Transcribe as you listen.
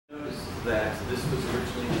that this was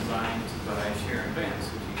originally designed by Sharon Vance,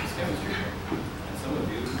 who teaches chemistry here. And some of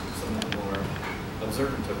you, some of the more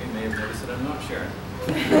observant of me, may have noticed that I'm not Sharon.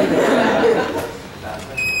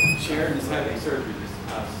 Sharon is having surgery,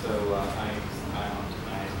 so I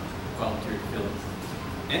volunteered to fill it.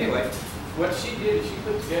 Anyway, what she did is she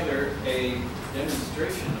put together a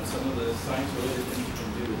demonstration of some of the science-related things you can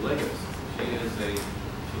do with Legos. She is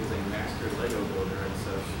a master Lego builder, and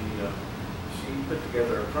so she put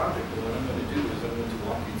together a project. And what I'm going to do is I'm going to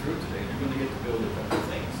walk you through it today. You're going to get to build a couple of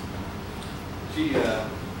things. She put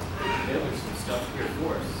together some stuff here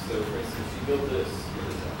for us. So, for instance, she built this. What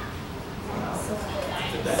is that?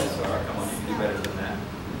 It's a dinosaur. Come on, you can do better than that.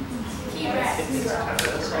 T-Rex. It's a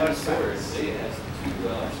Tyrannosaurus. It has two,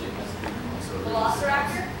 actually it has three.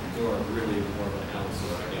 Velociraptor? Or really more of an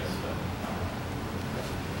allosaur, I guess.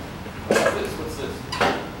 What's this? What's this?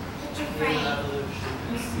 Picture frame.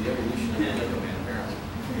 It's the evolution of the Lego Man, apparently.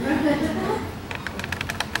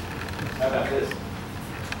 How about this?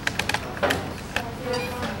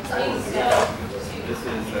 This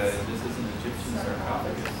is an Egyptian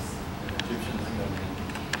sarcophagus. An Egyptian snowman.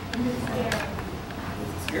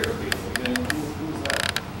 It's a scarab beetle. Who is that?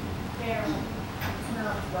 Pharaoh. No,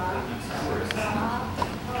 Horus.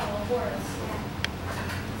 Horus.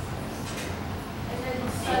 And then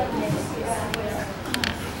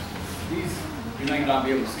These, you may not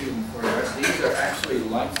be able to see them before you. These are actually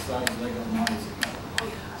life-size Lego models.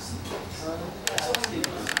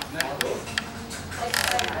 Isn't that cool?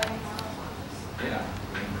 Yeah,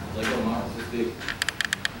 Lego models is big.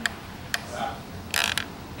 Wow.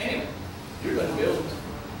 Anyway, you're going to build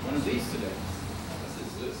one of these today. What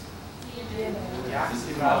is this?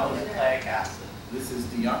 Deoxyribonucleic acid. This is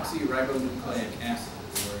deoxyribonucleic acid,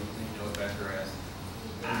 or you may know it better as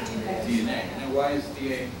DNA. Now, why is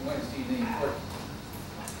DNA important?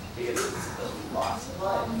 Because it's the loss of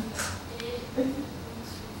life.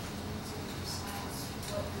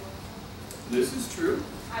 This is true.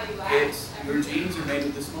 Your genes are made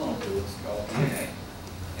of this molecule. It's called DNA.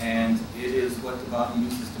 And it is what the body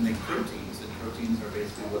uses to make proteins. And proteins are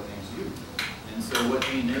basically what makes you. And so what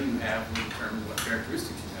DNA you have will determine what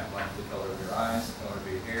characteristics you have, like the color of your eyes, the color of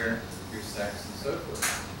your hair, your sex, and so forth.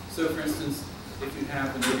 So for instance, if you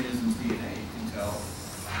have an organism's DNA, you can tell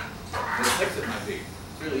what sex it might be.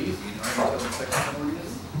 It's really easy, you know how to tell the sex of an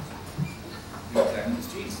organism. You examine its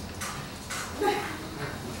genes.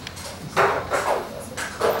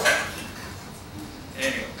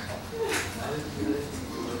 Anyway.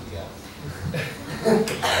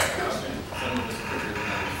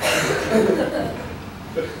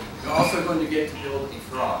 You're also going to get to build a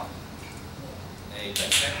frog, a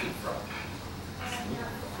dissected frog.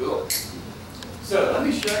 Cool. So let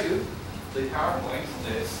me show you the PowerPoint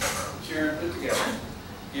that Sharon put together.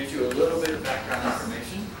 Gives you a little bit of background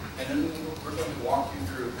information, and then we're going to walk you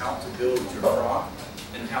through how to build your frog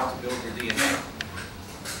and how to build your DNA.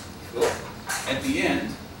 Cool. At the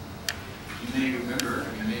end, you may remember,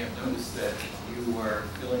 you may have noticed that you were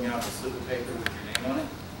filling out a slip of paper with your name on it.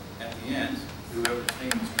 At the end, whoever's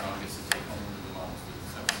name is strong gets to take home the models for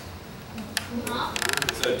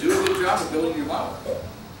themselves. So do a good job of building your model.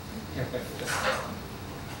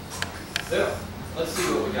 So, let's see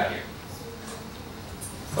what we got here.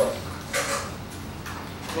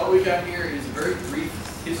 What we got here is a very brief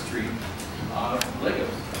history of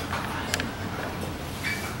Legos.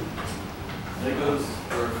 Legos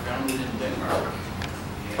were founded in Denmark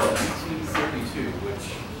in 1932, which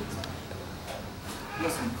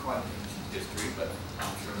wasn't quite ancient history, but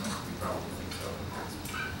I'm sure most of you probably think so.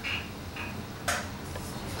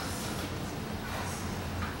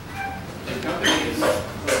 The company is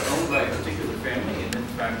owned by a particular family, and in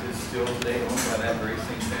fact is still today owned by that very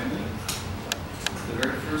same family. The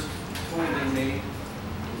very first toy they made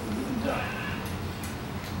was a wooden duck.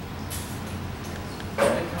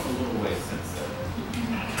 They've come a little way since then.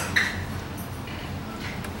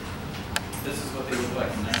 This is what they looked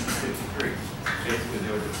like in 1953. Basically,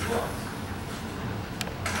 they were just blocks.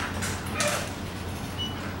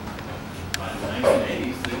 By the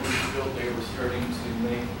 1980s, they were starting to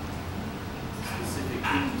make specific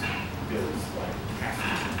themed builds like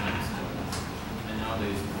castles and Flintstones. And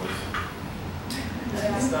nowadays, of course,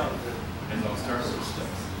 and all Star Wars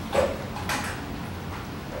stuff.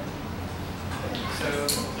 So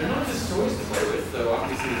they're not just toys to play with, though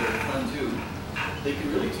obviously they're fun too. They can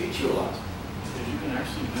really teach you a lot, because you can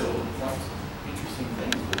actually build quite interesting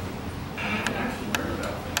things with them. And you can actually learn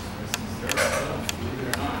about things. For instance, there are some, believe it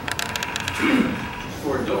or not,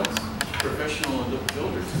 for adults, professional adult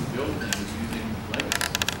builders who build things using Legos.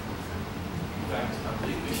 In fact, I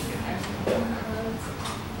believe Michigan has one.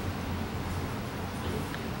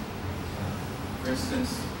 For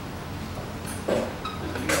instance,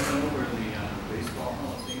 does anyone know where the baseball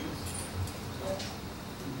Hall of Fame is?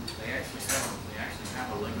 They actually have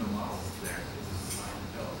a Lego model there. This is designed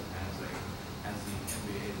built as the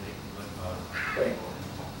NBA Legos.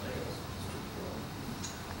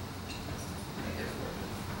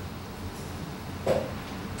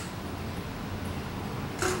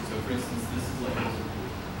 So for instance, this is Legos.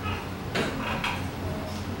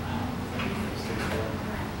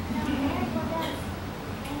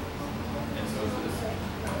 And so this,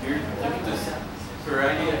 here, look at this. For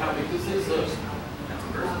an idea how big this is, look. That's a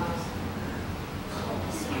person.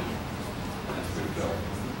 That's pretty cool.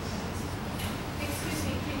 Excuse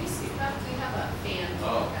me, can you see that? We have a fan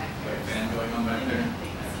Oh, back got a there. fan going on back there.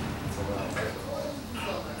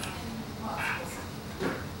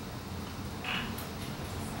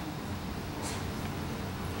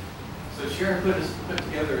 So Sharon put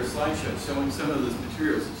together a slideshow showing some of those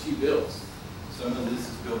materials that she builds. Some of this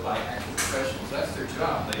is built by actual professionals. That's their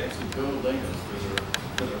job. They actually build Legos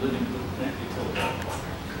for their living.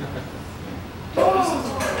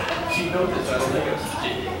 She built this out of Legos.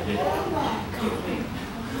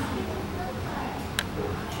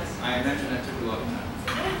 I imagine that took a lot of time.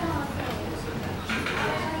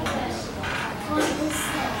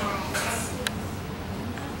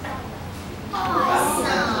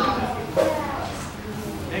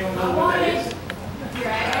 Anyone know what that is?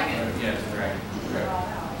 Dragon? Yeah, it's a dragon.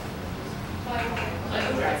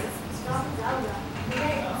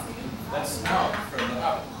 That's out from the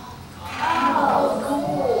up.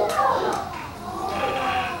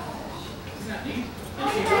 Isn't that neat?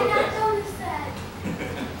 And she wrote that.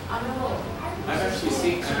 I've actually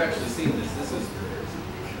seen this. This is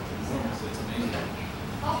enormous. It's amazing.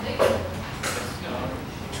 How big? You know,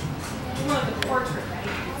 You want the portrait, right?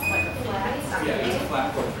 It's like a flag. It's not yeah, it's a big. flat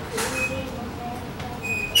portrait.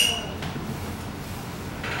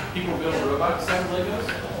 People build robots out of Legos?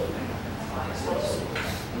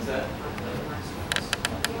 What's that?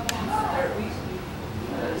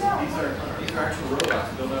 These are actual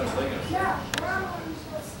robots built out of Legos.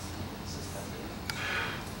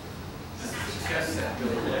 This is a chess set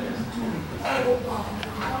built out of Legos.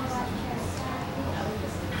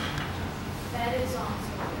 That is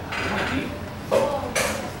awesome. Isn't that neat?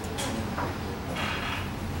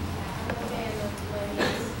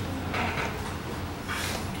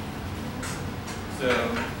 So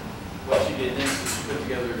what she did next is she put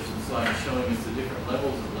together some slides showing us the different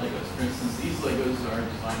levels of Legos. For instance, these Legos are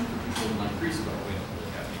designed for people in like preschool. We don't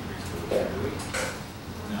really have any preschool here, do we?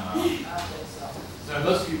 No. So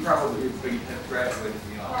most of you probably have graduated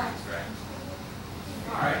beyond this, right?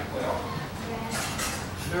 All right, well,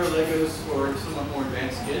 there are Legos for somewhat more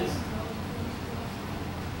advanced kids,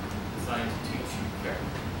 designed to teach you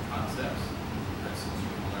concepts. For instance, you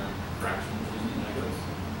can learn fractions using Legos.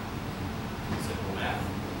 Simple math.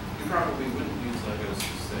 You probably wouldn't use Legos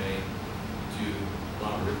to say do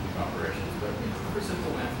logarithmic operations, but for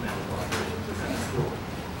simple mathematical operations, they're kind of cool.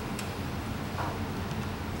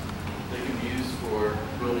 They can be used for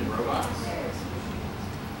building robots.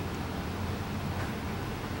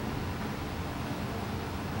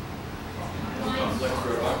 Complex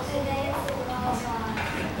robots.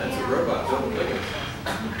 That's a robot built with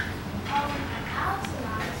Legos.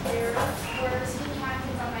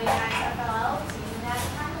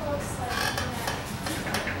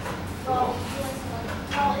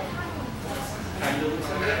 Kind of looks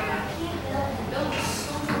like that. Build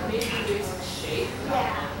so many basic shape.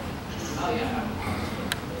 Oh, yeah.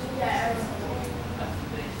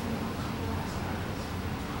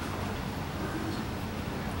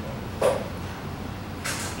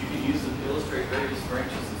 You can use them to illustrate various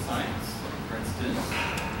branches of science. For instance,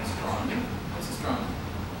 astronomy. What's astronomy?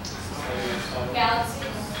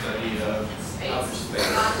 Galaxies. Study of outer space,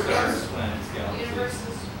 stars, planets, galaxies.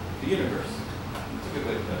 Universes. The universe. That's a good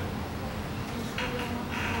way to put it.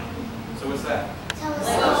 So what's that?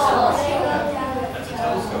 That's a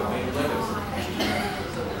telescope made of Legos.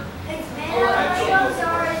 It's made out of Legos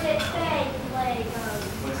or is it fake Legos?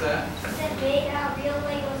 What's that? Is it made out of real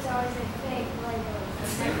Legos or is it fake Legos?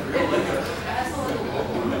 It's made of real Legos.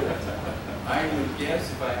 I would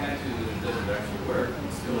guess if I had to that it doesn't actually work,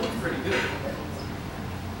 it's still pretty good.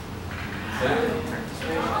 Is that?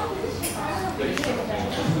 Space shuttle.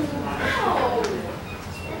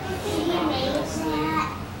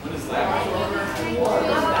 What is that?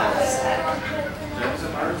 That's a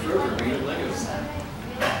Mars rover made of Legos.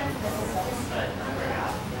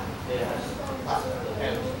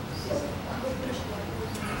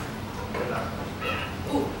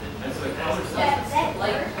 That's a color substance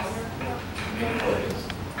Light. made of Legos.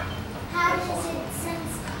 How does it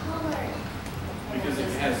sense color?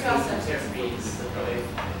 has Cross different sensors textures. means the way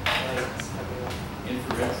lights everywhere.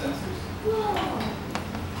 Infrared sensors.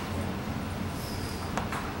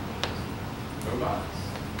 Robots.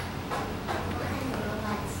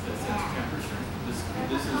 That sense temperature.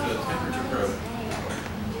 This is a temperature probe.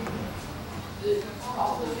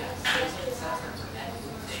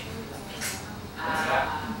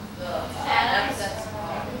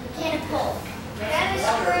 Mechanical.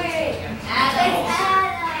 Chemistry. Adam.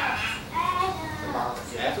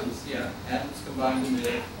 Atoms? Yeah. Atoms combined into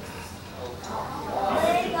Lego.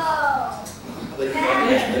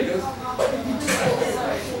 Legos?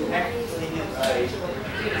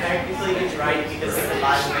 Technically it's right because they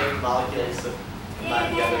combine the main molecules that combine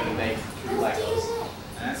together to make true Legos.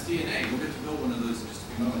 That's DNA. We'll get to build one of those in just a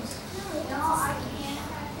few moments. No, I can't.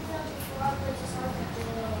 I have to go before I put this on the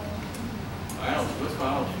bill. Biology. What's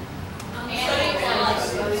biology? Study of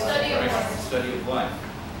Right. life. Study of life.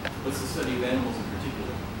 What's the study of animals in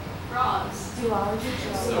particular? Frogs. Zoology.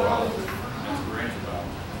 That's a branch of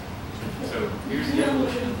biology. So here's the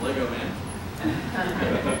evolution of Lego Man.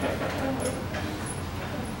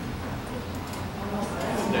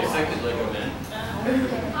 Dissected Lego Man.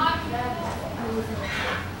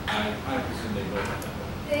 I presume they both have that.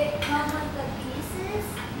 They come with the pieces.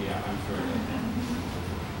 Yeah, I'm sure they can.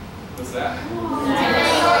 What's that?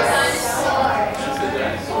 Dinosaur. That's a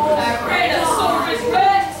dinosaur. Tyrannosaurus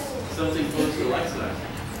Rex. Something close to life size.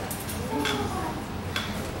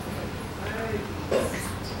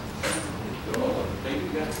 Oh, maybe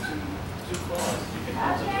you got two claws. You can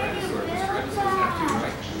hold a Tyrannosaurus. Tyrannosaurs have two,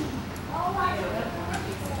 right?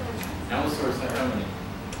 Allosaurus have how many?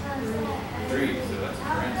 3, so that's a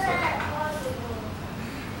Tyrannosaurus.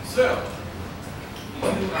 So,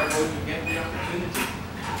 you are going to get the opportunity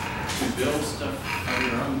to build stuff of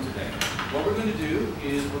your own today. What we're going to do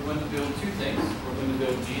is we're going to build two things. We're going to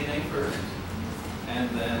build DNA first, and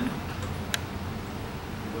then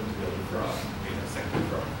we're going to build a frog, a second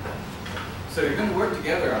frog. So you're going to work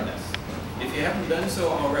together on this. If you haven't done so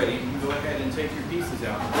already, you can go ahead and take your pieces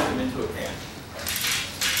out and put them into a pan.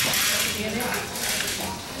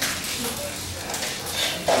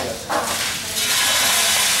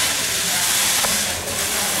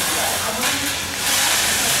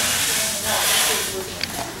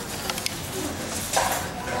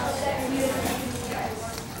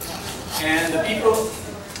 And the people,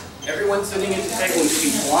 everyone sitting at the table,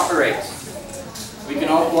 you can cooperate. We can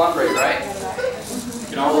all cooperate, right? We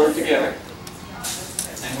can all work together.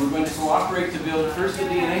 And we're going to cooperate to build first a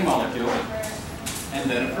DNA molecule, and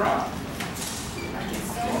then a frog.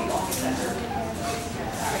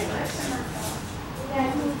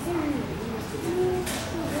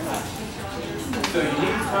 So you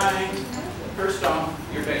need to find, first off,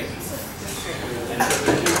 your bases. And so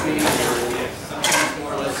there should be something that's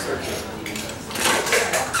more or less circular.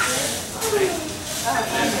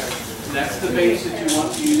 And that's the base that you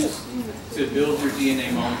want to use to build your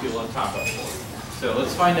DNA molecule on top of. So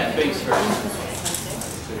let's find that base first.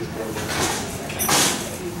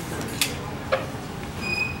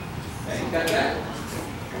 Okay, got that?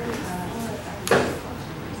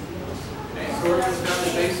 Okay, so we're going to found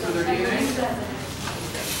the base for their DNA.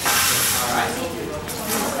 All right.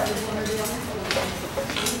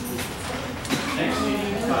 Next you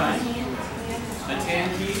need to find a tan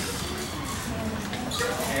piece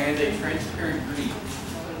and a transparent green.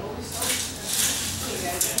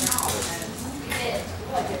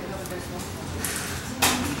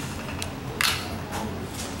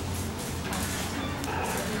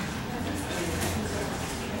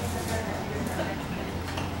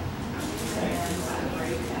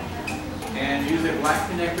 And use a black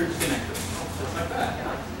connector to connect it. Just like that.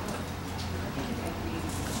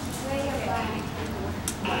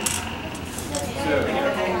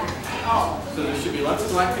 So there should be lots of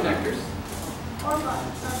black connectors.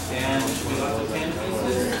 And there should be lots of tan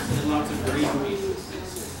pieces and lots of green pieces.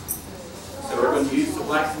 So we're going to use the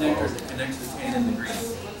black connector to connect the tan and the green.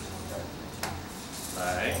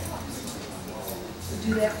 Right. Do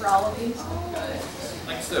that for all of these?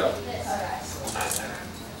 Like so.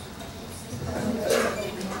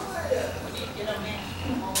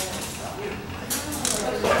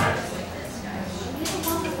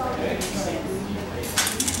 Okay.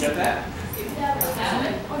 Got that?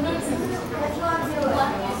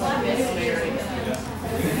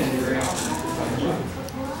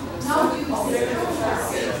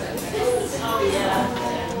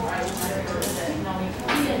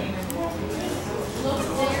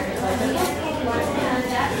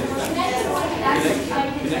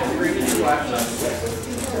 Connect the green and the black.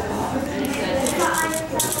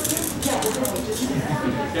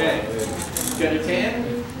 Okay. Got a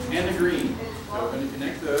tan and a green. So we're going to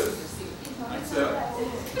connect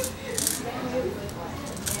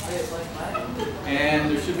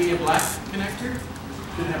black connector.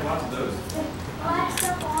 Should have lots of those. Black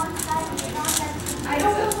stuff on side of the I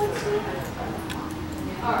don't know what's here.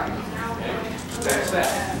 Alright. Okay. That's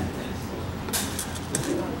that.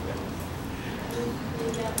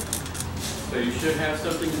 So you should have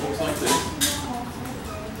something that looks like this.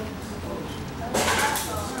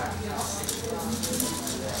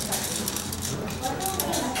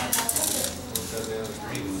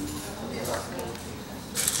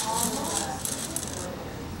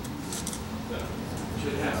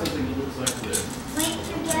 Should have something that looks like this. Link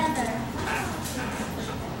together.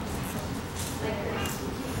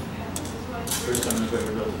 First time I've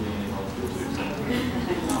ever built meaning on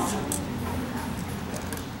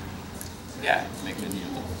yeah, make it new.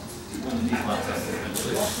 One of these lots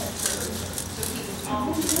eventually.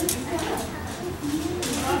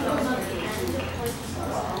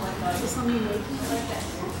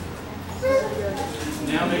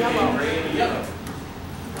 Now make it gray and yellow.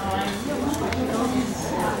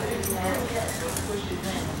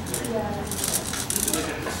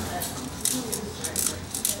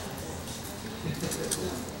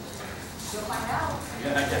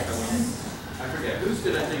 Yeah, I forget. Whose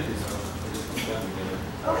did I think this was?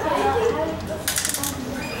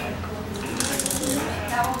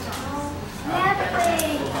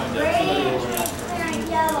 Gray, and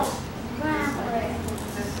yellow, brown brick.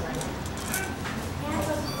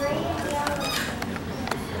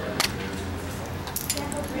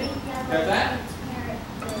 Got that?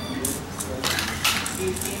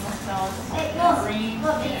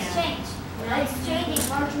 Look, it's changed. It's changing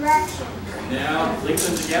our direction. Now link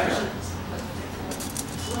them together.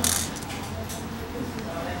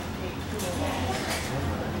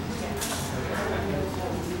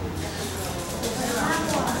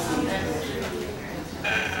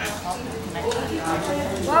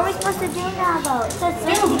 What are we supposed to do now, though? It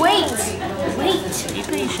says wait. Be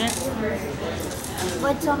patient.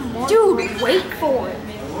 What's on more? Dude, wait for it.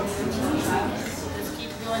 Just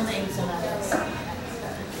keep doing things about it.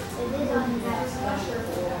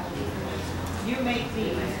 You make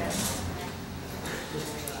these.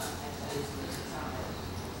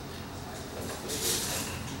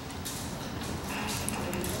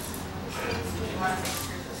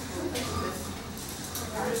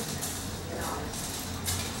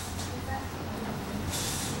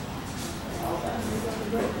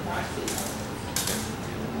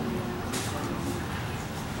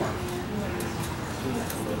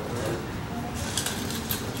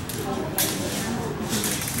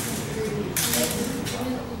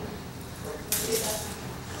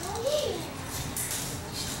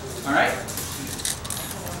 All right?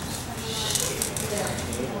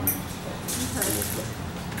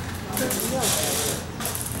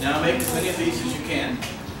 Now make as many of these as you can.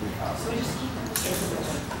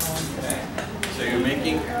 Okay. So you're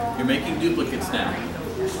making duplicates now.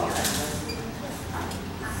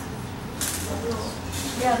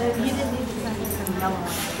 Yeah, you didn't need to cut it from the yellow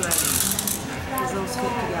one, good. Because those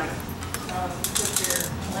fit together.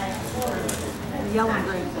 The yellow and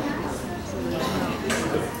gray fit together. So there's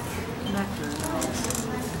no connector.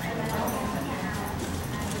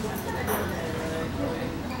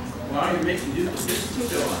 While you're making duplicates,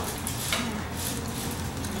 still on.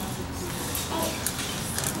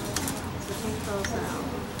 So take those out.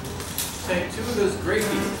 Take two of those gray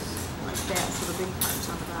pieces, Like that, so the big part's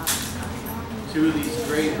on the bottom. two of these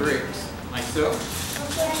gray bricks, like so,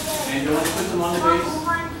 and you want to put them on the base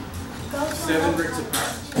 7 bricks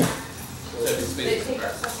apart. 7 spaces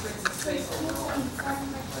apart. 2, 3, 4,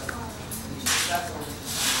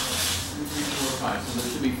 5. So there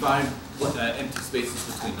should be 5 empty spaces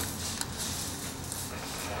between them.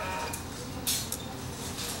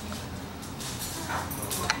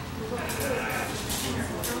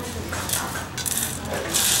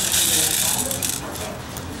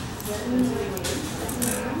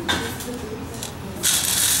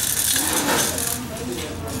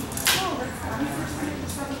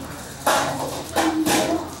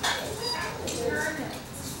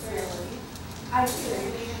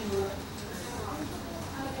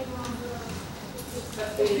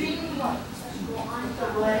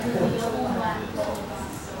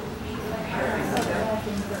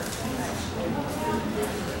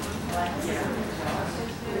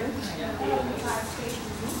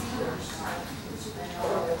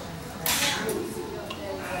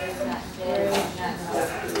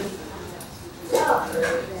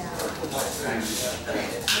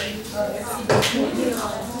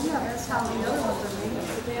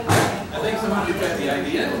 I think some of you got the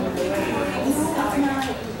idea.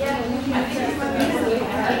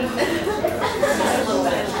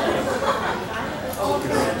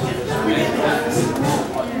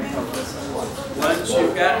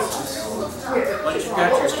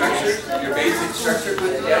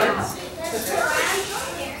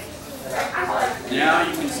 Now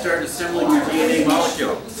you can start assembling your DNA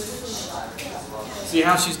molecule. See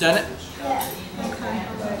how she's done it?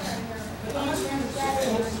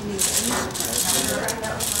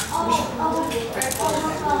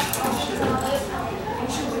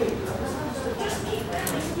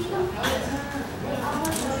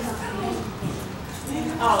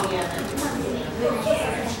 Oh, yeah.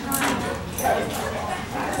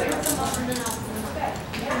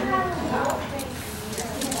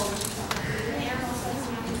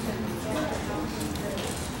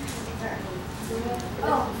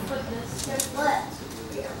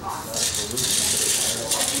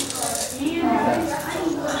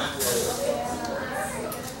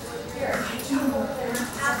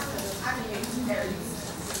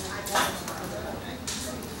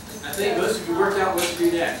 I think most of you worked out what to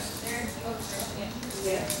do next.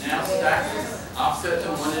 Now stack them, offset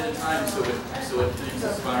them one at a time so it makes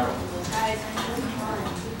a spiral.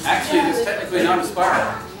 Actually, it's technically not a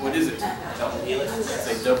spiral. What is it? Double helix.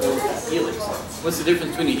 It's a double helix. What's the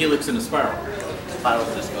difference between a helix and a spiral? Spiral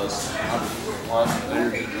just goes one.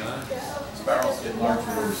 Spirals get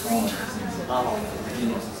larger or smaller. Oh.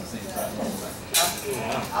 Helix is the same size.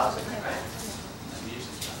 How's it?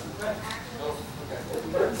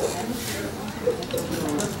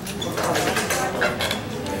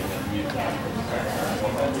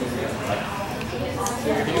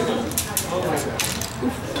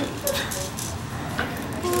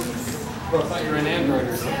 Well, I thought you were an Android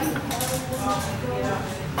or something.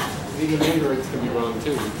 Even Androids can be wrong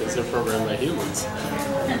too because they're programmed by humans.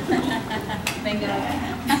 They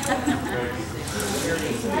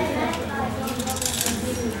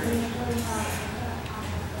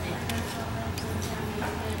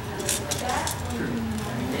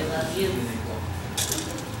love you.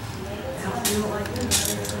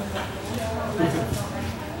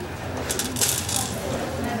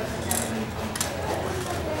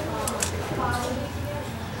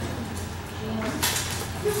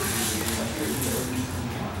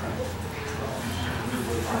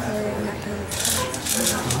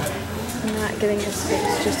 I'm not getting his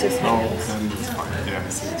face, just his hands. Then it's fine. Yeah, I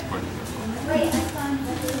see it's pointing at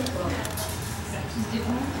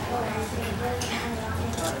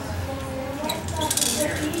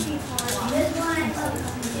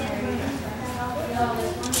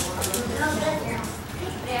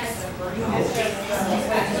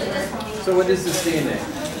So what is this DNA?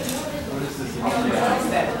 What is this DNA?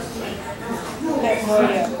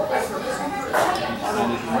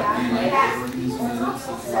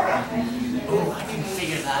 Oh, I can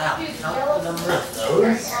figure that out. Count the number of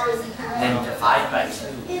those, then divide by 2.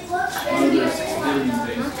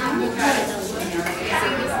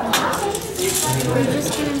 They're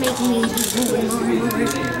just gonna make me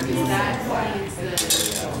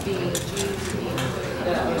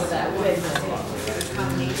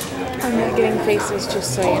I'm not getting faces,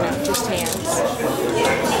 just so you know, just hands.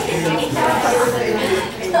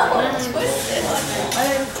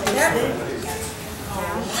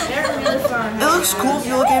 It looks cool if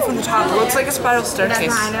you look at it from the top. It looks like a spiral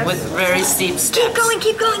staircase with very steep steps. Keep going,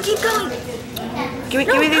 keep going, keep going. Give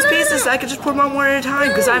me these pieces. I could just put them on one at a time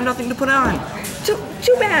because I have nothing to put on. Too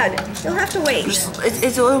bad. You'll have to wait.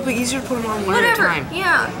 It's a little bit easier to put them on one at a time.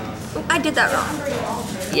 Yeah. I did that wrong.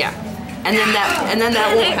 Yeah. And then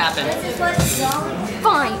that won't happen.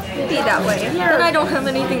 Fine. Be that way. Then I don't have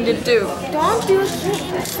anything to do. Don't do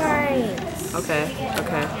kitten signs. Okay.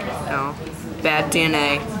 No. Bad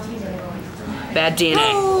DNA. Bad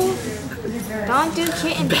DNA. No. Don't do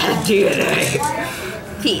kitten Bad DNA.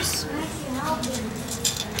 Peace.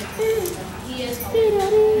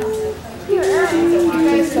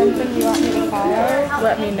 Something you want me to follow,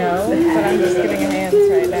 let me know. But I'm just giving hands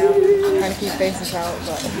right now. Trying to keep faces out,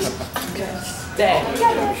 but. You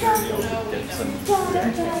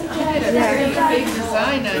did a very big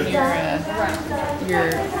design on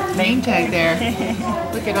your name tag there.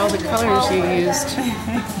 Look at all the colors you used.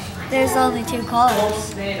 There's only 2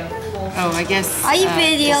 colors. Oh, I guess. Are you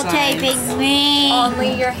videotaping me?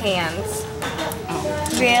 Only your hands.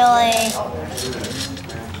 Really?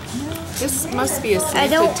 This must be a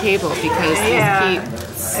slanted table because these keep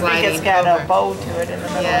sliding I think it's got over. a bow to it in the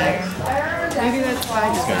middle there. Maybe that's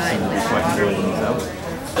by design.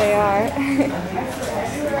 They are.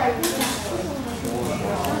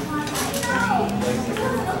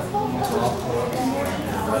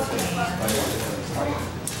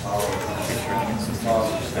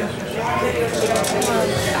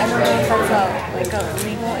 I don't know if that's like a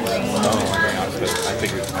legal issue.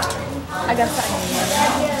 I guess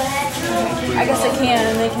I can,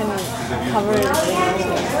 and they can cover it.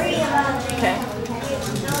 Okay.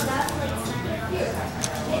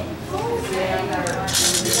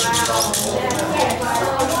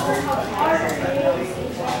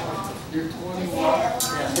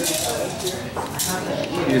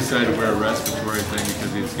 decided to wear a respiratory thing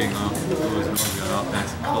because he's getting off. His nose got all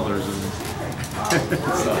kinds of colors and.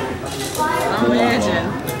 Imagine.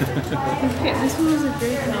 This one was a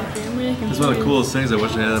great family. It's one of the coolest things. I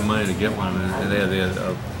wish I had the money to get one. And they had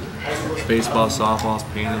baseball, softballs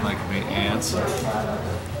painted like ants.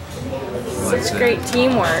 Such great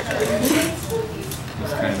teamwork.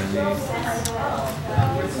 It's kind of neat.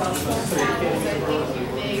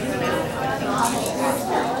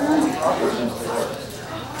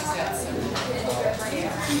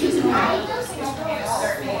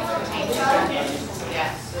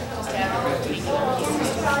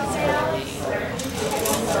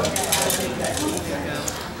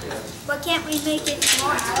 But can't we make it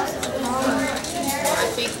more? I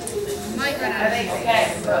think we might run out of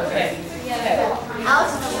I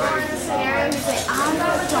was in the scenario who's like, I'm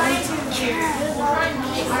not going to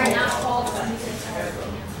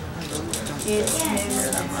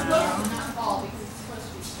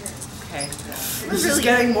Okay. This is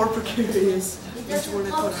getting more precarious. Which one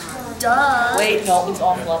to put on? Duh. Wait, no, it's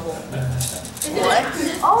off level. What?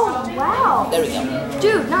 Oh, wow. There we go.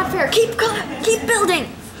 Dude, not fair. Keep building.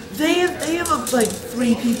 They have like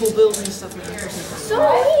 3 people building stuff in here.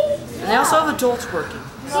 Sorry. And they also have adults working.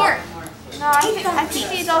 Here. No, I think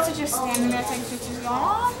the adults are just standing there taking pictures going,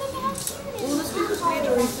 oh, look at how cute it is. Well, this because we had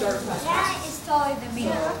to restart. That is taller than me.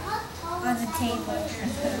 On the table.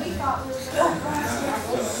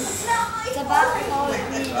 It's about taller than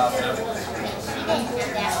me. She didn't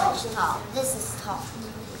build that much tall. This is tall.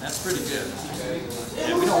 That's pretty good.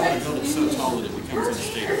 Yeah, we don't want to build it so tall that it becomes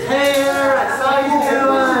unstable. Hey, Eric, how you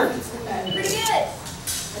doing? Pretty good.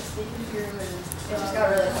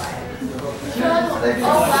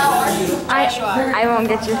 I won't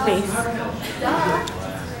get your face.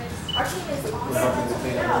 Our team is awesome.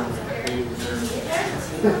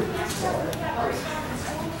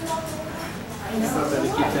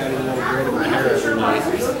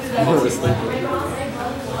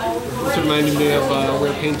 This reminded me of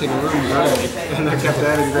we're painting a room gray, and I kept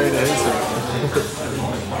adding gray to his side.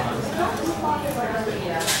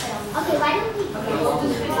 Okay, why don't we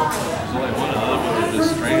Only one of them is the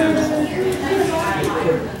strands.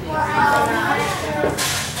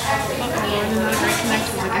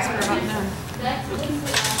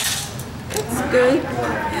 It's good.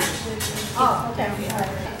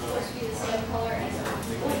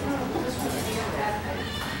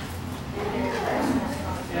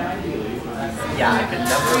 Yeah, I could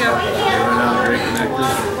never. They run out of gray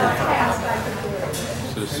connectors.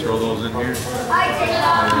 So just throw those in here. Are they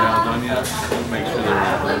not done yet? Make sure they're.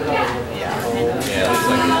 Yeah, it looks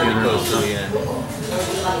like it's pretty close to the end.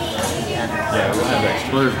 Yeah, we'll have extra.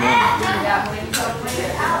 Well, there's one here.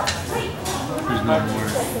 There's no more.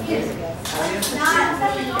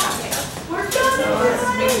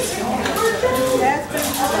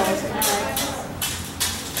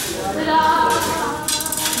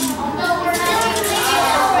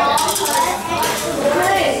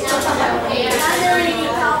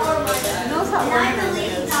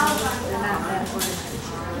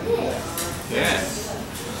 Yeah.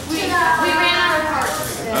 We ran out of parts.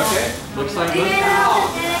 Okay. Looks like good.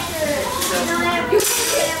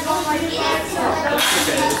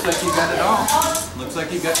 Okay, looks like you got it all. Looks like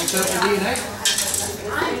you got yourself a DNA.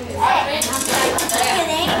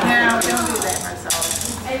 No, don't do that, Marcel.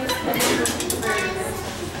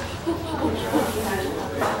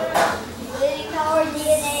 Living power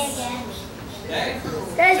DNA again. Okay.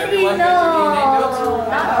 There's Everyone no. got their DNA notes?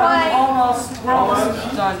 Not quite. We're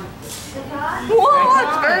almost done. Whoa,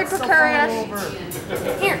 it's very precarious.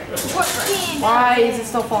 Here. Why is it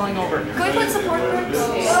still falling over? Can we put support groups?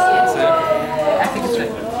 I think it's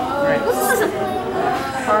right. Right. This isn't.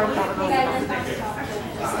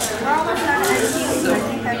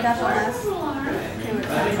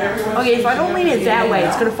 Okay, if I don't lean it that way,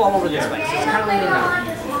 it's gonna fall over this way. So it's kind of leaning out.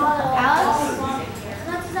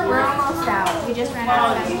 We're almost out. We just ran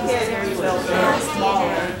out of time.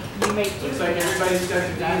 Looks like everybody's got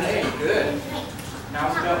their DNA. Good. Now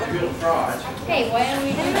it's about to build a garage. Hey, why don't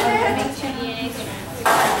we make 2 DNAs?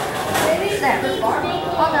 Hold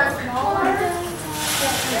on.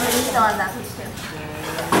 We still have that piece too.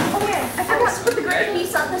 Oh yeah, I forgot to put the gray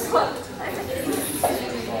piece on this one.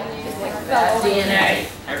 DNA.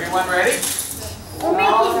 Everyone ready? We're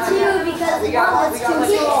making 2 because one was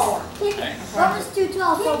too tall. One was too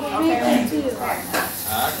tall, so we're making 2.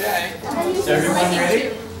 Okay. Is everyone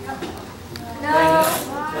ready? No.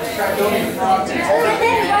 Let's try building the garage.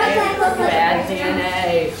 Bad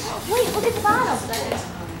DNA. Wait, look at the bottom.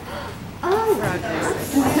 Oh,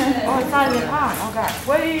 it's out of the pond. Okay.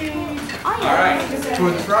 All right,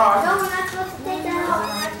 toward the frog. No, we're not supposed to take that off.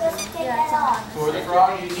 We're not supposed to take that off. For the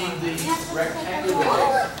frog, you need the rectangular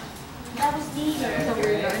legs. That was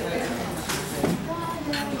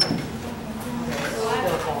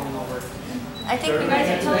I think you guys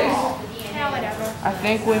are too tall. Yeah, whatever. I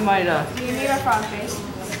think we might You need a frog face.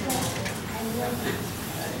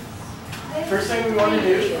 First thing we want to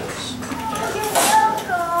do.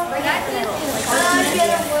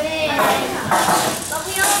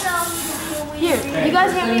 Here, you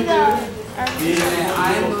guys hand me the. These are the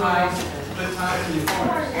idle ties, split ties in the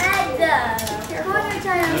corners.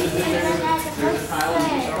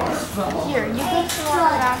 Here, you can throw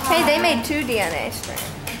it out. Hey, they made 2 DNA strands.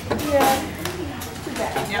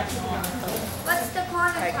 What's the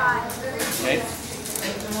corner tie? Okay.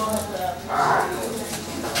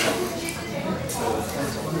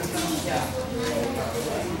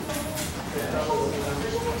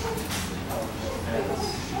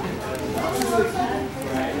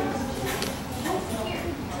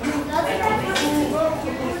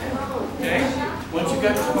 Okay, once you've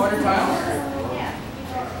got the corner tile,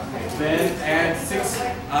 then add 6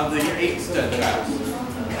 of the 8 stud tiles,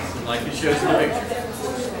 like it shows in the picture.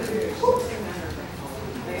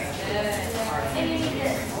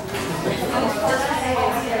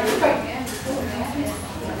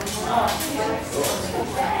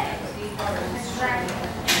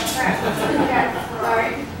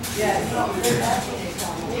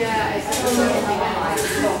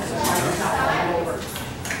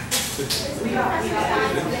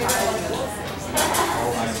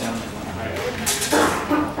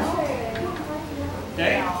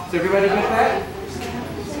 Okay, so everybody get that?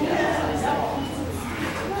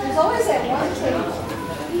 There's always at one table.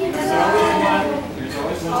 There's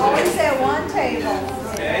always one Always at one table.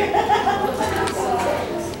 Okay.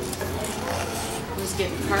 Who's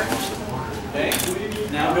getting parched? Okay,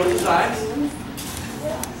 now build the sides.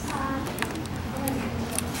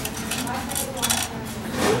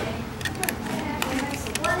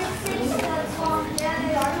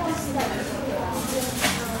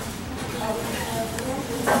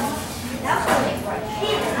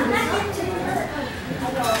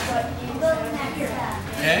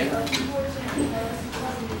 Okay.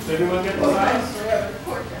 So everyone get the sides?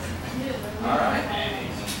 All right.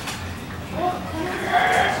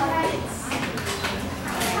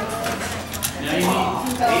 Now you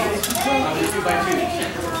need 8 of the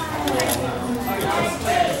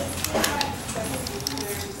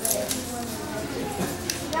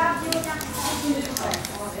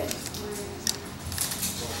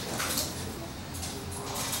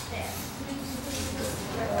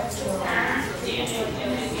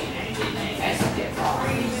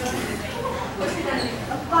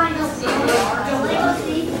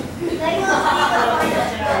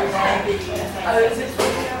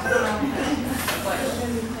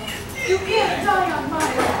You can't die on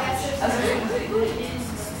fire.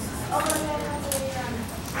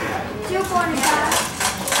 2 corner ties.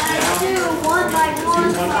 2 1 by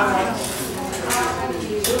 1 sides.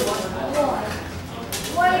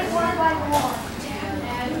 1 by 1.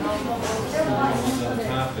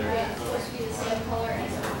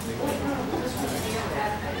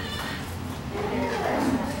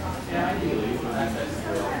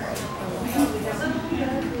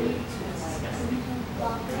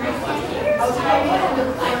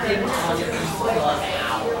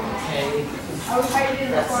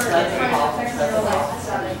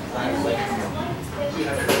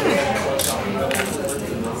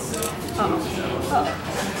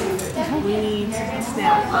 We need to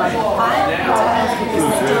snap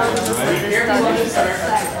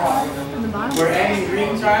We're adding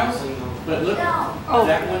green tiles, but look,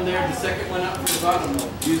 that one there, the second one up from the bottom,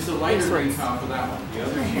 use the lighter green tile for that one. The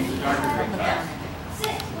others use the darker green tile.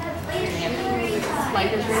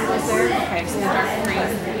 lighter green was there. Okay, so dark green.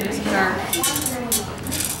 Dark.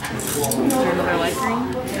 Is there another light green?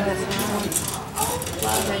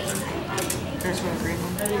 There's one green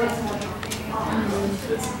one.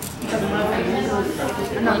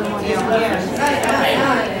 Another one.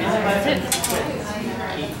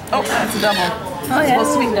 Oh, that's a double. Oh, yeah. It's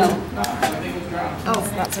supposed to be double. Oh,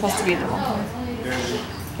 it's not supposed to be double.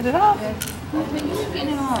 Get it off. Get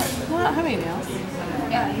it off. I'm not having nails.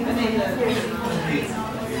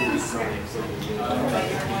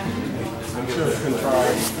 I'm sure it's going to try.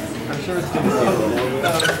 I'm sure it's going to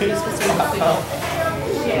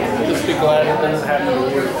Just be glad it doesn't happen to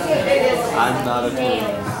you. I'm not a tool.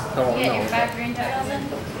 Oh, no.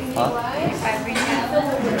 Huh?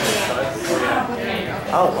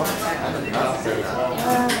 Oh,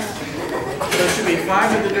 So it should be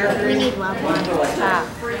 5 of the dark green. We need level. 1 of the light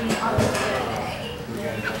green.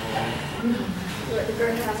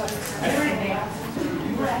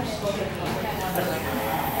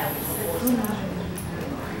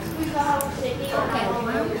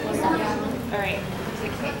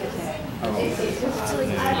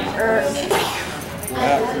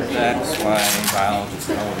 That's why biologists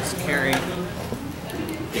always carry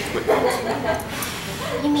equipment.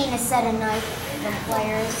 You mean a set of knife and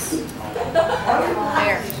pliers?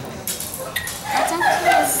 There. That's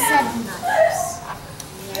actually a set of knives.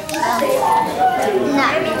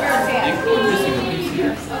 Not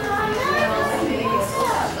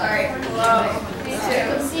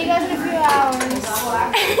See you guys in a few hours.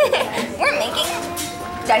 We're making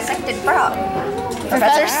dissected frog.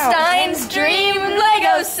 Professor Stein's dream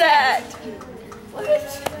Lego set. What?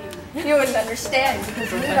 You wouldn't understand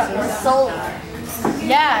because we don't know solar.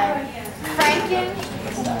 Yeah. Franken.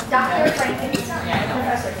 Dr. Frankenstein.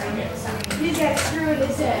 Professor Frankenstein. He's got screw in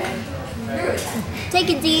his head. take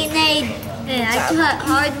a DNA and I cut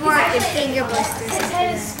hard work and finger blisters. His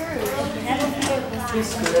head is screwed. He's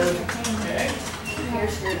screwed. Okay.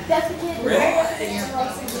 That's the kid.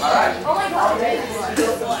 All right. Oh my god.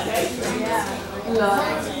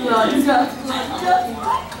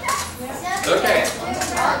 Okay.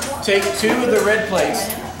 Take two of the red plates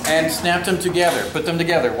and snap them together. Put them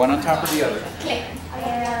together, one on top of the other.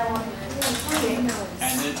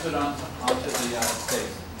 And then put onto the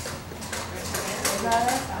space.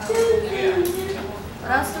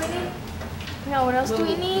 What else do we need? No, what else do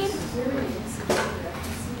we need?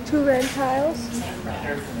 2 red tiles.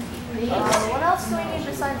 What else do we need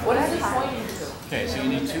besides the red tile? Okay, so you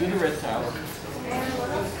need two of the red tiles.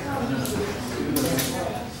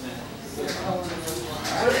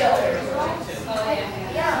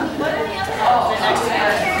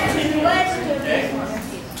 Okay.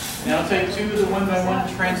 Now take two of the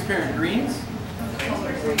 1x1 transparent greens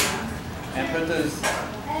and put those.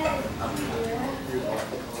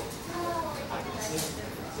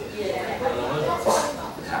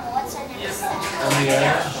 What's our next step? On the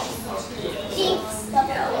edge.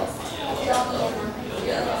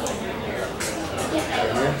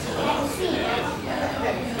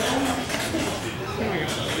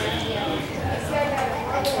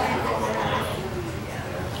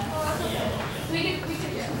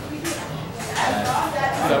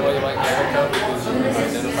 Is that why you like the haircut? Because you can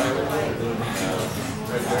identify with it?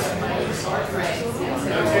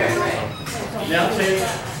 Okay. Now take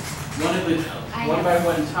one of the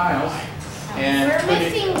 1x1 tiles and We're put it.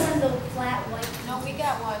 missing one of the flat white. No, we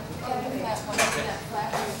got one.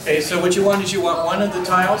 Okay, so what you want is you want one of the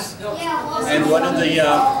tiles and one of the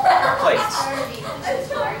plates.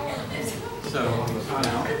 So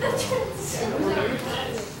now.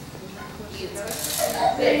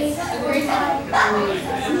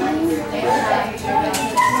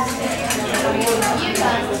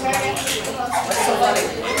 What's so funny?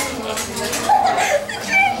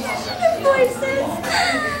 Voices.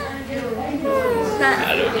 I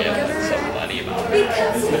don't get what's so funny about it.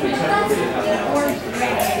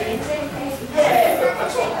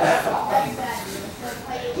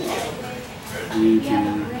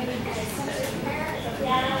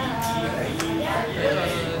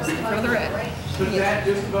 For the red. Put that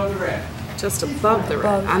just above the red. Just above the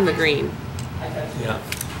red. I'm the green. Yeah.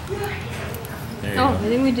 There you Oh, go. I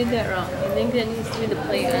think we did that wrong. I think that needs to be the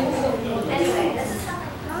plate. Yeah,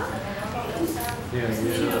 you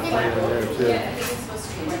have a plate in there too.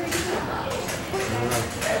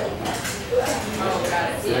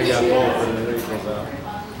 I got both and it equals out.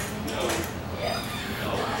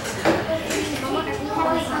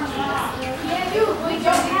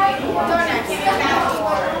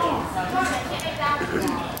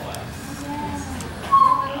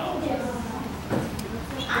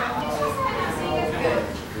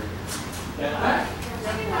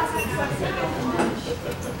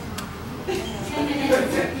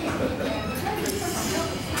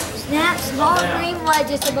 Snap small green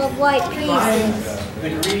wedges above white pieces. The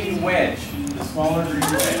green wedge, the smaller green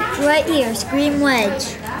wedge. Right here, green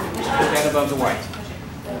wedge. Put that above the white.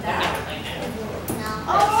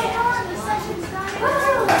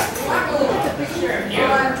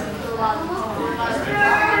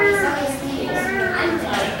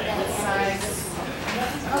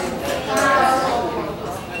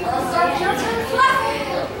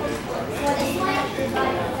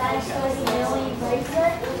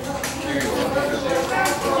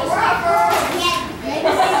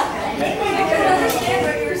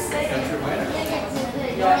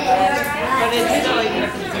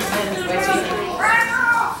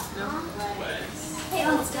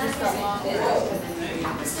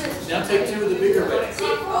 Now take two of the bigger wedges.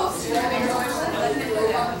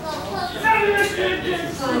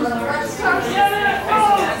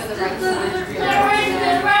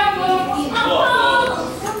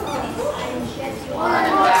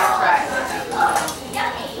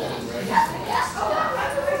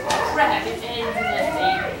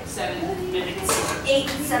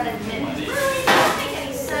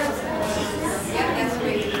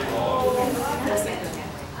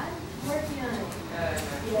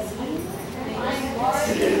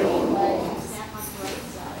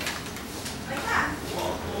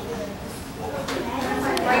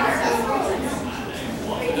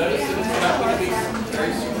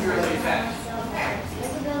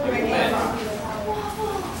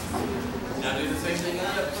 Now do the same thing on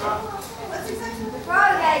the other side.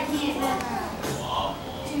 Frog guy can't.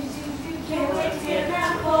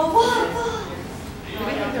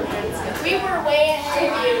 We were way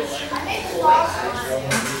ahead of you. I made the box.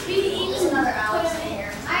 We eat another Alex in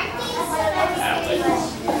here.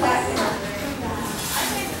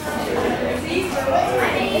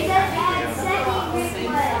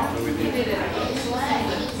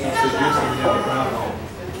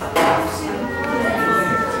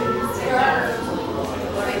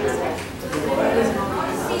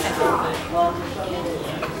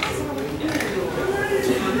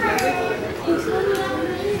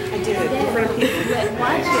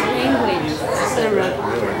 Watch your language. Instead of red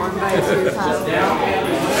 1 by 2 tiles.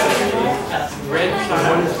 Red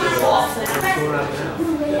tiles.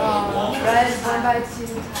 Red 1 by 2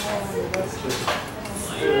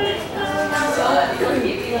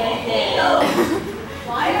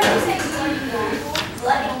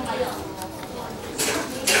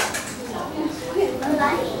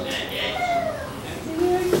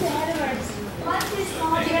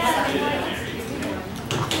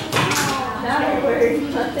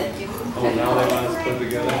 Oh, now they want us to put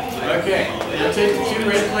together? Okay, now take the 2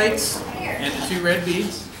 red plates and the 2 red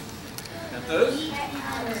beads. Got those?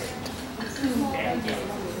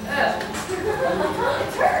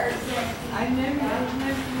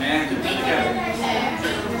 And put them together.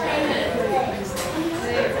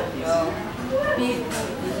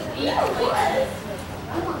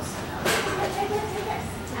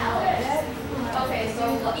 Okay, so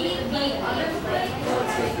eat the meat under the plate.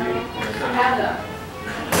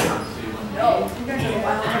 No.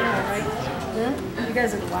 You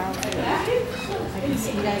guys are wild. I can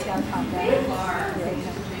see you guys gotta calm down.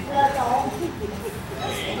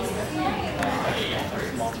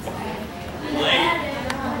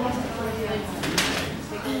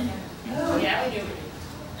 Yeah, we do.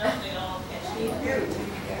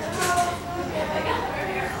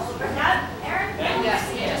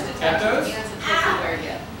 Got those?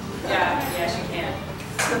 Yeah, she can.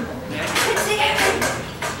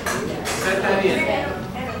 Set that in.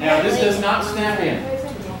 Now this does not snap in.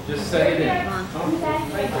 Just set it in.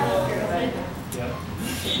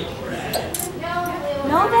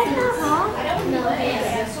 No, that's not wrong.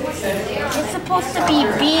 It's supposed to be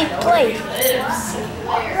bead plate.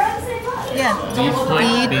 Yeah, bead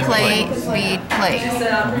plate, bead plate.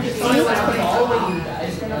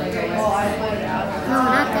 No,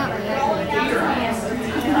 not that one.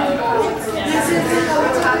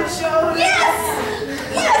 Yes!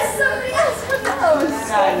 Yes! Somebody else put those!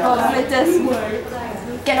 Hold on, like this.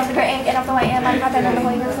 Get off the gray and get off the white and I'm not that on the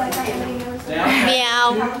white.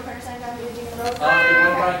 Meow. 1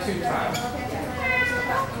 by 2 tiles.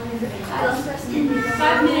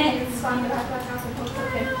 5 minutes.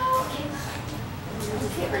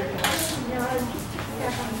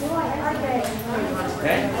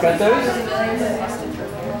 Okay, got those?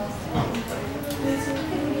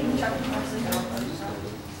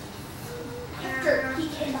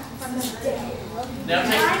 Now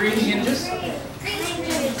take the green hinges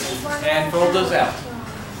and fold those out.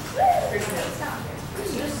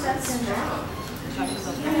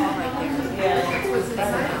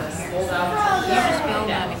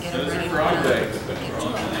 Those are frog legs.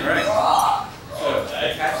 Alright. So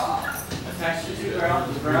attach the 2 ground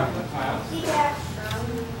tiles.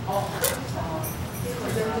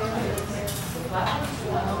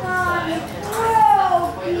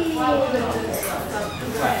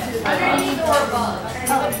 Underneath or above?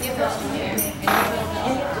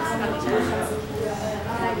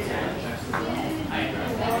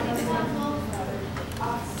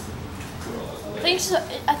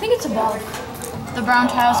 I think it's above. The brown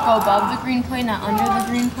tiles go above the green plate, not under the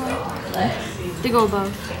green plate. They go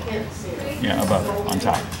above. Yeah, above, on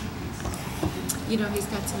top. You know, he's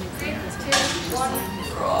got some examples.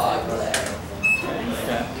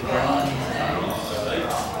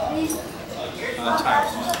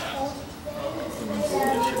 Tiles.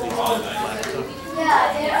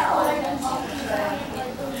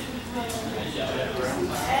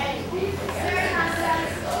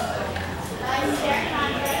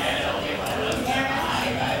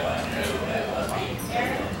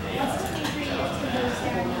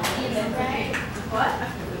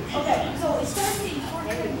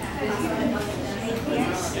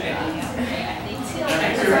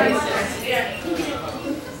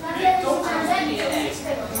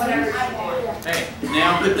 Hey,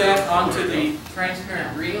 now put that onto the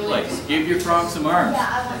transparent green plates. Give your frog some arms.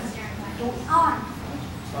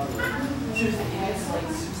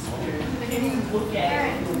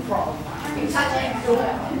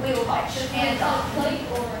 We will touch your hand on the plate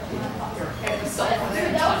or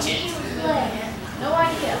touch it. No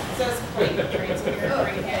idea.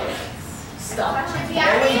 Stop.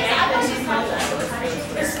 That's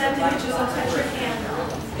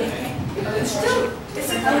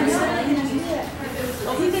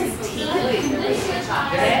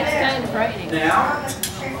kind of frightening. Now,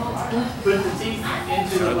 put the teeth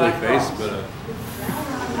into the Ugly black face, box. but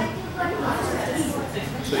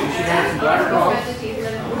So you should have some black box.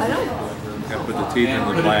 gotta put the teeth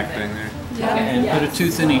in the black thing there. And put a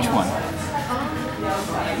tooth in each one.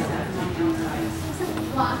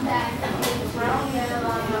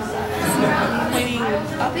 Pointing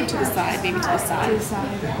up and to the side, maybe to the side. To the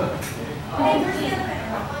side.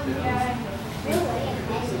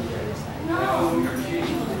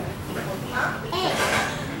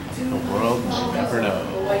 The world will never know.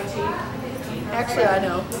 Actually, I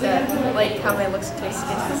know that, like, how my looks taste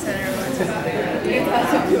gets the center.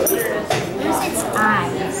 Where's its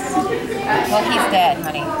eyes? Well, he's dead,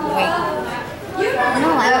 honey. Wait. No,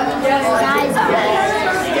 I don't know where his eyes are.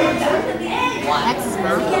 That's his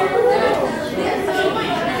mouth.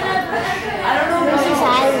 Where's his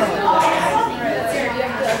eyelids?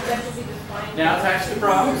 Now attach the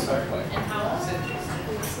props.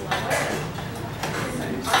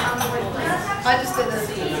 I just did this.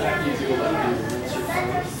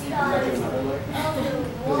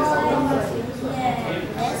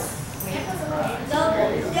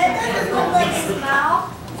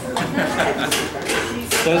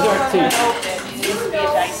 Those are teeth.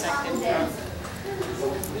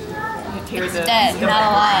 It's dead, not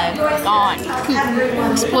alive. Gone.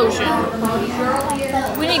 Explosion.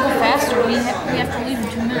 We need to go faster. We have to leave in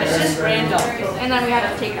 2 minutes. And then we have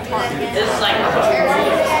to take it apart.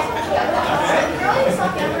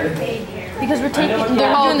 Because we're taking,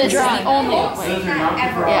 they're doing this the only way.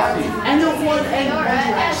 Yeah. And the one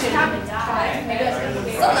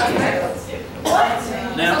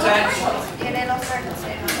Now attach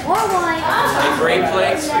Or white. the gray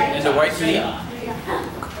plates into white feet.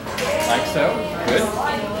 Like so. Good.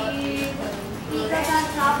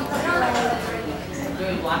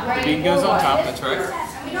 The bead goes on top, that's right.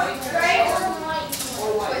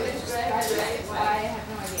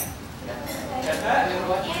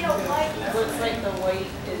 looks like the white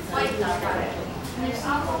is not right.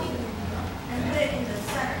 And put it in the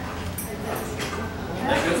center.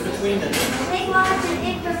 That goes between them. Make lots and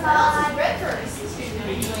improvise. Red first.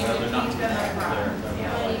 Well, they're not together.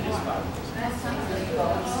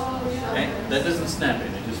 Okay, that doesn't snap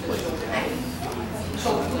in, it just plays. Okay.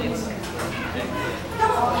 Don't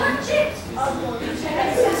touch it!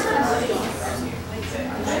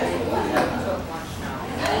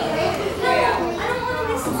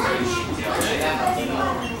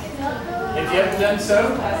 If you haven't done so,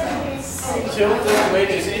 tilt the weight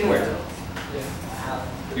is inward.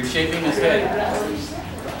 You're shaping his head.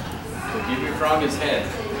 So give your frog his head.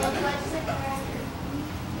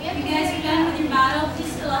 If you guys are done with your model,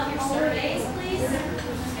 please fill out your surveys, please.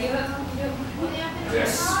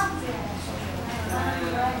 Yes.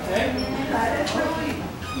 Okay.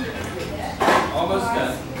 Almost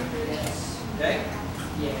done. Okay.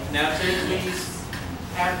 Now take these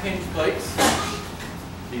half-hinge plates,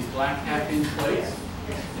 these black half-hinge plates,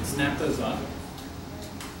 and snap those on.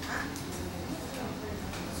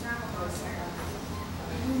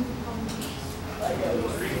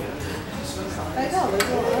 It's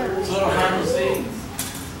a little hard to see.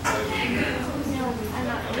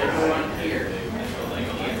 They go on here. Like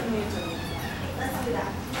here.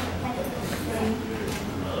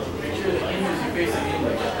 Make sure the hinges are facing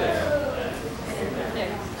inward like this.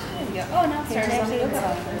 There you go. Oh, now it's starting to actually look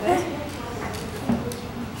up.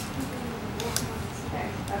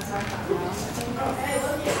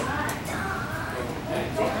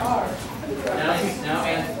 Now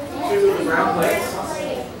add 2 of the brown plates.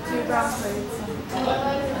 2 brown plates.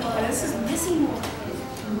 And this is missing one.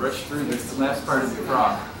 And rush through this, the last part of the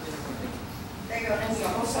frog. There you go.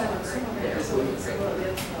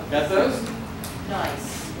 Got those? Nice.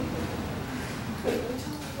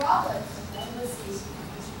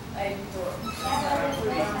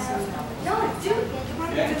 No, dude.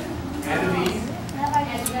 Okay. Add a bead.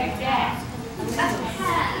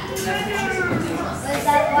 Was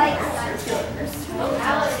that white?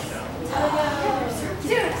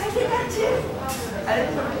 Dude, I did that too. I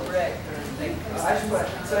didn't put a brick or anything. I just put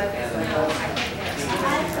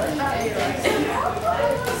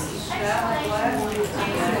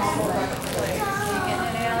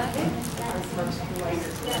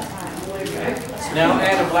Now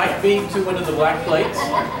add a black bead to one of the black plates.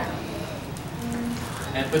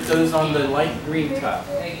 And put those on the light green top.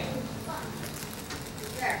 There.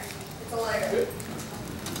 It's a layer.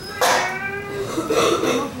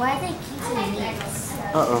 Why are they keeping these?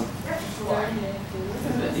 Uh-oh.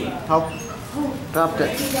 Help. Dropped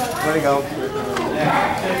it. Where'd it go?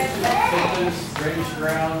 Take those grayish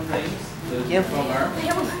brown things. Yep.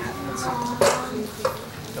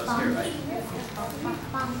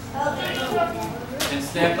 And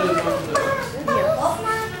snap those onto the hooks.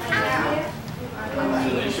 So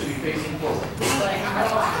they should be facing forward.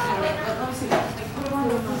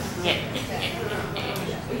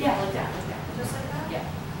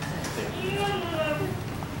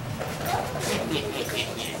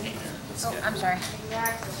 Oh, I'm sorry.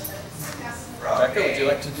 Becca, would you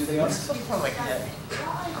like to do the honors?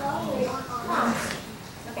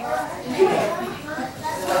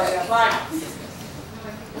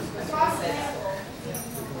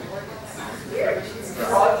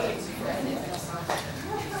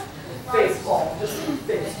 Baseball.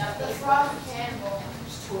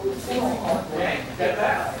 Okay, get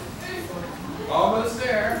back. Almost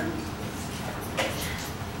there.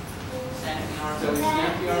 So we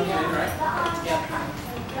snap the arms in, right? Yep.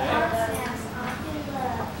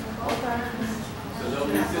 Okay. So they'll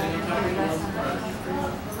be sitting in front of you in front.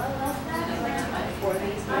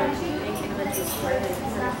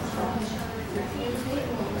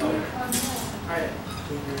 Alright.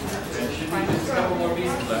 There should be just a couple more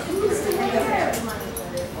pieces left.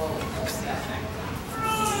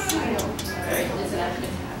 Okay.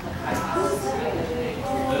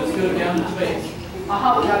 Let's go down to the base. Aha,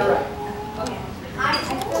 we got it right.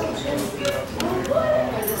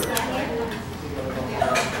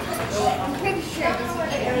 I'm pretty sure this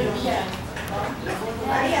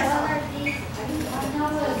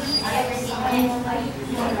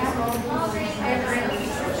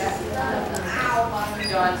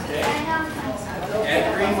And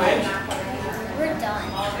green wedge. We're done.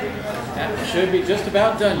 That should be just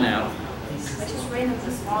about done now.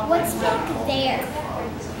 What's back there?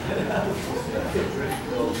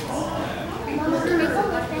 Mama, can I go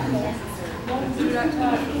look back there?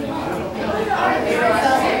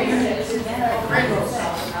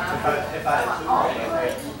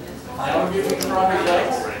 I don't give you the wrong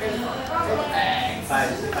legs. If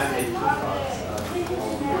I made 2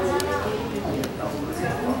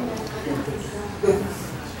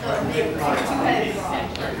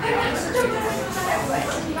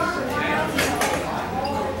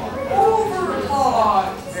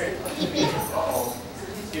 frogs.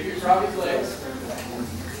 Give your froggy's legs.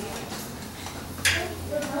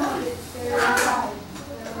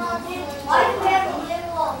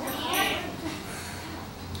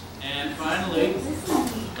 And finally,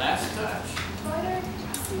 last touch.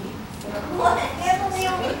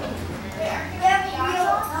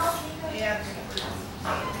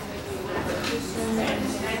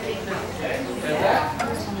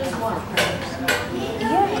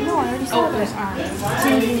 Yeah, no, I already saw those arms.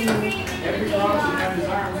 Every frog should have his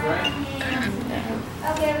arms, right?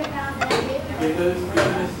 Give those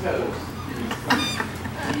his toes.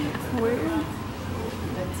 Where?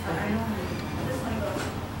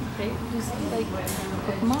 Okay, just like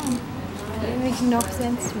put them on. It makes no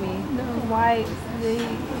sense to me. No. Why they?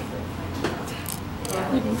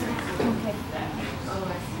 Okay.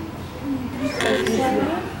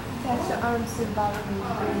 That's the arms that bother me.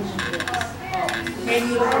 Maybe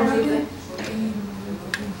you don't remove it.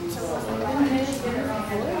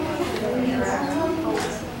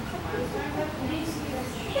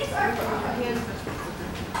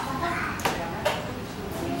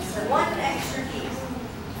 One extra piece.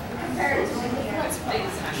 Compared to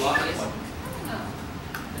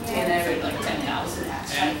like 10,000.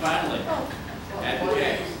 And finally, at the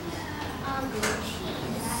case.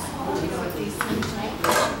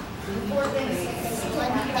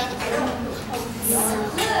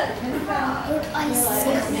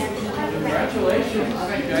 Congratulations.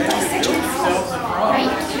 You guys have built yourselves a frog.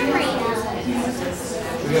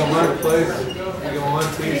 We got one place, we got one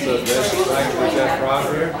piece of that frog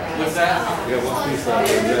here. What's that? We got one piece of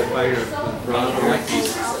that fighter frog here.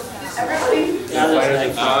 Fighter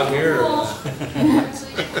the frog here.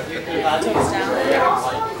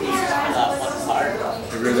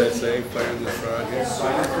 You heard that saying, fighter the frog here?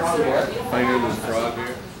 Fighter the frog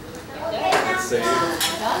here. That saying.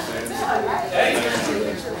 Hey,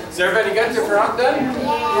 has everybody got their frog done?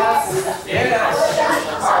 Yes. Yes.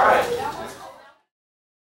 All right.